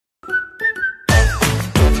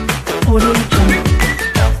Okay,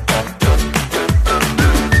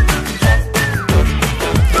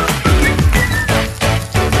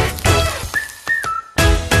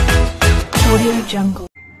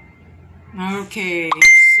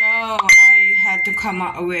 so I had to come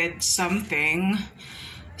up with something.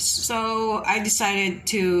 So I decided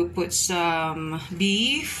to put some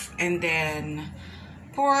beef and then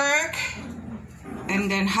pork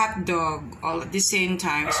and then hot dog all at the same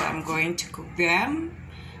time. So I'm going to cook them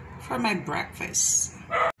for my breakfast.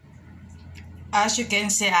 As you can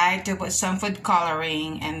see, I had to put some food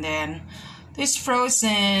coloring and then this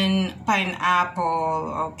frozen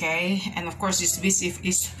pineapple, okay, and of course this beef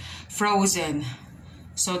is frozen,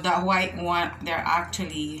 so the white one, they're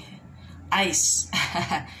actually ice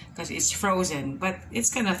because it's frozen, but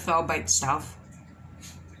it's gonna thaw by itself.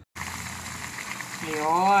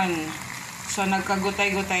 Ayun. So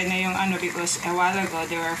nagkagutay-gutay na yung ano because a while ago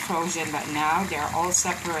they were frozen, but now they're all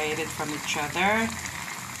separated from each other.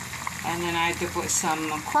 And then I had to put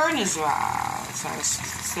some corn as well. So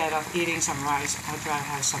instead of eating some rice, I'd rather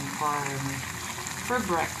have some corn for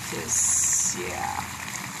breakfast. Yeah.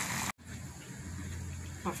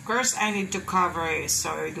 Of course, I need to cover it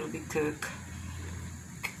so it will be cooked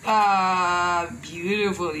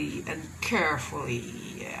beautifully and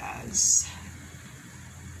carefully. Yes.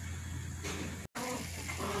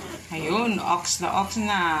 Ayun, ox na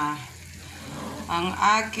ang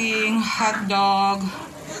aking hot dog,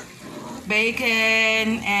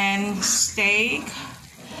 bacon and steak,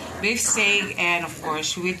 beef steak, and of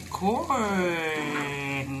course with corn.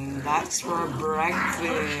 That's for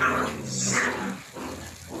breakfast.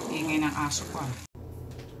 Ingay ng aso ko.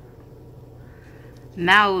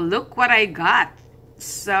 Now look what I got.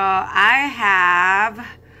 So I have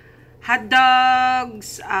hot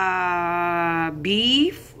dogs,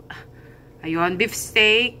 beef, ayun, beef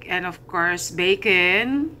steak, and of course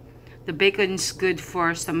bacon. The bacon is good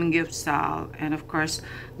for samgyeopsal, and of course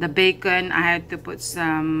the bacon I had to put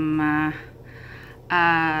some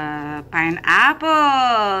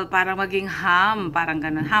pineapple, parang maging ham, parang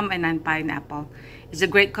ganun, ham and then pineapple. It's a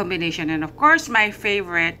great combination, and of course my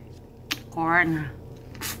favorite, corn.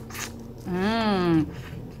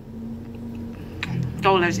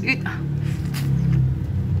 So let's eat.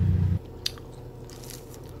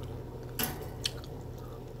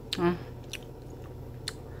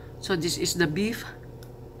 So this is the beef.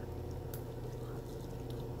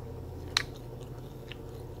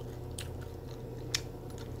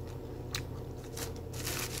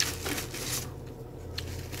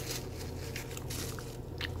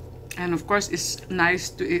 And of course it's nice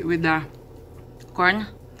to eat with the corn.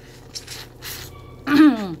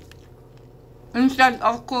 Instead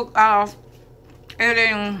of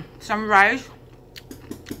eating some rice,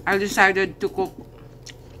 I decided to cook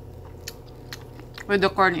with the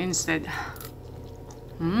corn instead.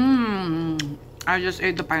 I just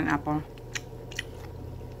ate the pineapple.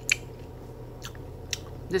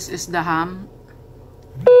 This is the ham.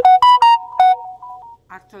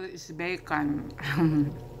 Actually, it's bacon.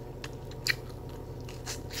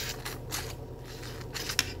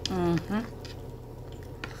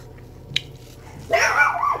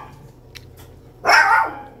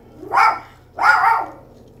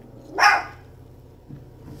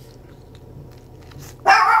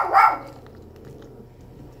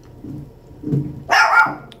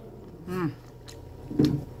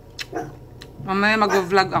 Mamaya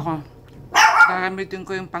mag-vlog ako. Gagamitin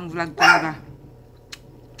ko yung pang-vlog talaga.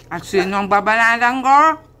 At sino ang babanalan ko?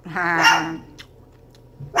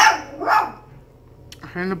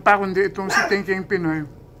 Ano pa kundi itong si Thinking Pinoy.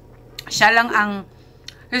 Siya lang ang,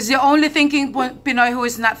 he's the only thinking Pinoy who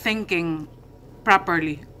is not thinking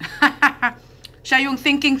properly. Siya yung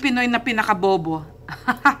thinking Pinoy na pinakabobo.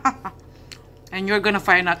 And you're gonna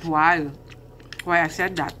find out why I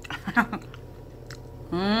said that.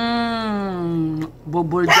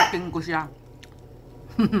 Boboljakin ko siya.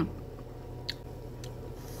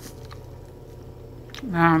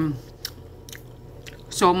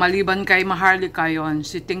 So maliban kay Maharlika yon,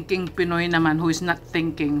 si Thinking Pinoy naman who is not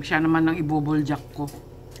thinking, siya naman ang iboboljak ko.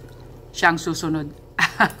 Siya ang susunod.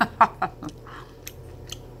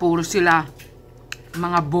 Puro sila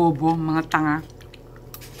mga bobo, mga tanga.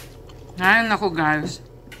 Ngayon ako guys,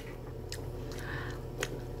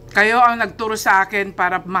 kayo ang nagturo sa akin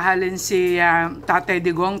para mahalin si Tatay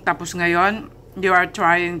Digong, tapos ngayon you are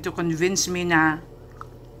trying to convince me na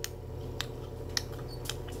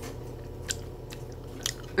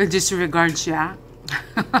disregard siya.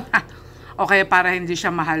 O kaya para hindi siya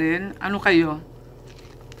mahalin. Ano kayo?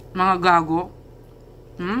 Mga gago?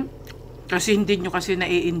 Kasi hindi nyo kasi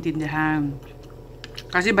naiintindihan.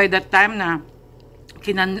 Kasi by that time na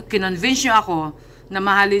kinonvince niyo ako na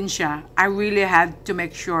mahalin siya, I really had to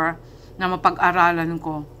make sure na mapag-aralan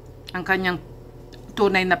ko ang kanyang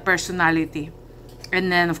tunay na personality. And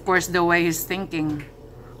then, of course, the way he's thinking.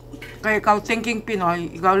 Kaya ikaw thinking Pinoy,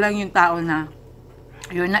 ikaw lang yung tao na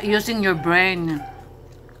you're not using your brain.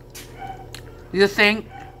 You think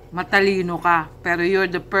matalino ka, pero you're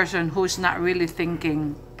the person who's not really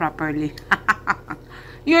thinking properly.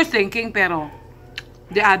 You're thinking, pero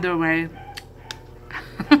the other way.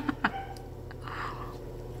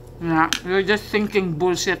 Yeah, you're just thinking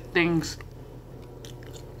bullshit things.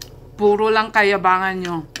 Puro lang kayabangan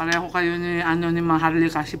nyo. Pareho kayo ni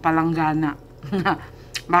Maharlika, si Palanggana.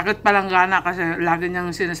 Bakit Palanggana? Kasi lagi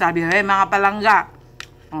niyang sinasabi, hey mga palangga.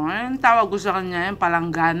 Oh, yung tawag ko sa kanya, yung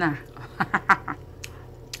Palanggana.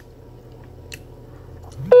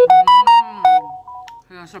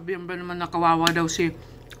 Kaya sabihin ba naman nakawawa daw si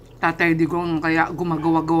Tatay Digong, kaya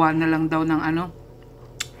gumagawa-gawa na lang daw ng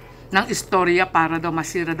ng istorya para daw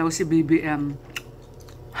masira daw si BBM.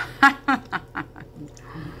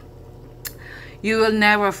 You will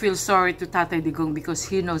never feel sorry to Tatay Digong because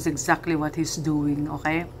he knows exactly what he's doing,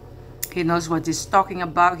 okay? He knows what he's talking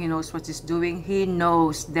about, he knows what he's doing, he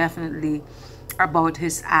knows definitely about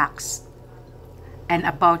his acts and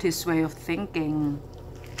about his way of thinking.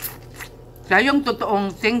 Kaya yung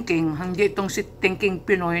totoong thinking, hindi itong si thinking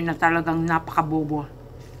Pinoy na talagang napakabobo.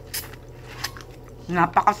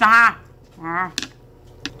 Napakasanga.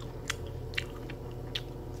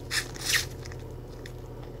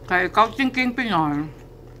 Kaya ikaw thinking Pinoy,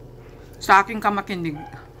 sa akin ka makinig.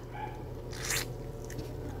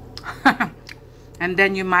 And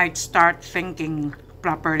then you might start thinking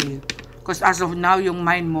properly. Because as of now, yung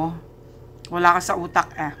mind mo, wala ka sa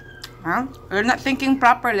utak eh. Huh? You're not thinking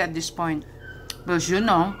properly at this point. Because you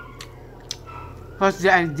know, what's the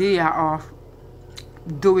idea of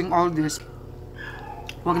doing all this?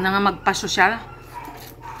 Huwag na nga magpa-sosyal.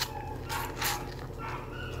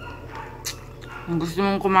 Kung gusto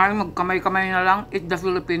mong kumain, magkamay-kamay na lang. Eat the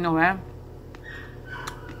Filipino way.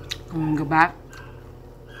 Diba?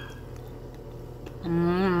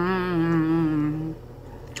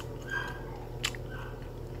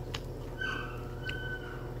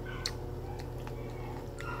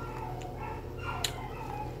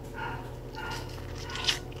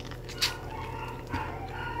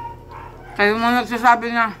 Kayo mo nagsasabi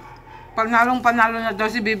na pag panalo na daw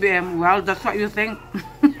si BBM, well, that's what you think.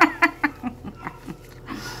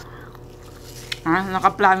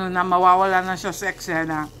 Nakaplano na mawawala na siya sa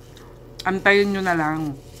eksena. Antayin nyo na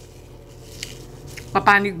lang.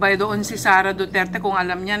 Papanig ba doon si Sara Duterte kung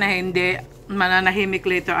alam niya na hindi mananahimik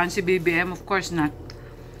later on si BBM? Of course not.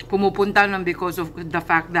 Pumupunta lang because of the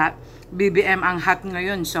fact that BBM ang hot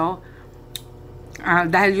ngayon. So,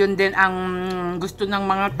 dahil yun din ang gusto ng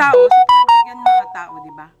mga tao, so pagbibigyan ng mga tao,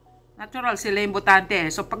 di ba? Natural, sila yung botante eh.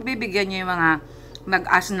 So, pagbibigyan niyo yung mga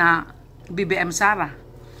nag-ask na BBM Sara.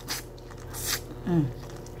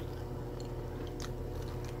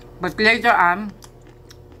 But later on,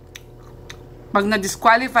 pag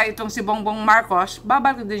na-disqualify itong si Bongbong Marcos,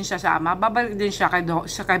 babalik din siya sa ama, babalik din siya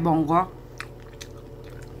kay Bongo.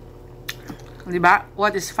 Diba?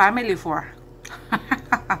 What is family for?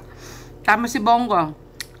 Tama si Bongo.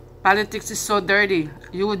 Politics is so dirty.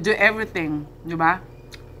 You would do everything. Diba?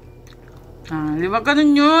 Diba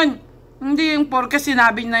ganun yun? Hindi yung porke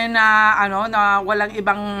sinabi na yun na walang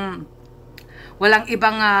ibang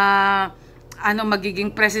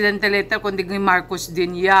magiging presidente later kundi ni Marcos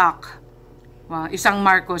din. Yak. Isang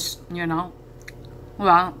Marcos, you know.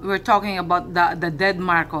 Well, we're talking about the dead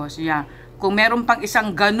Marcos. Yeah. Kung meron pang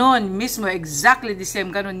isang ganon mismo, exactly the same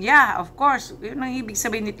ganon, yeah, of course. Yun ang ibig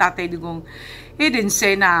sabihin ni Tatay Digong. He didn't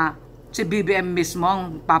say na si BBM mismo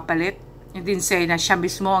ang papalit. He didn't say na siya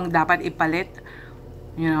mismo ang dapat ipalit.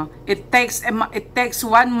 You know, it takes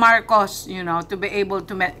one Marcos, you know, to be able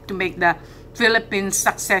to make the Philippines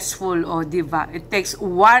successful, o diba? It takes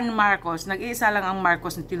one Marcos. Nag-iisa lang ang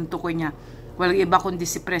Marcos na tinutukoy niya. Walang iba kundi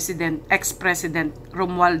si ex-president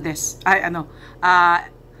Romualdez.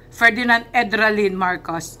 Ferdinand Edralin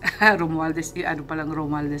Marcos. Romualdez, palang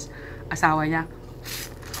Romualdez? Asawa niya.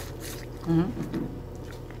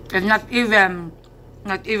 And not even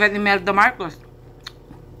Imelda Marcos.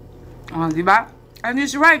 Diba? And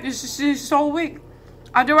he's right. He's so weak.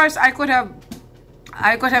 Otherwise, I could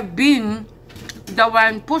have been the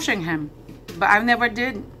one pushing him. But I never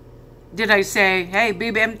did. Did I say, hey,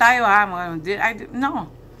 BBM tayo ha?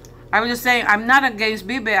 No. I was just saying, I'm not against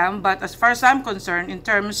BBM, but as far as I'm concerned, in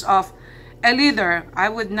terms of a leader, I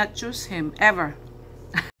would not choose him, ever.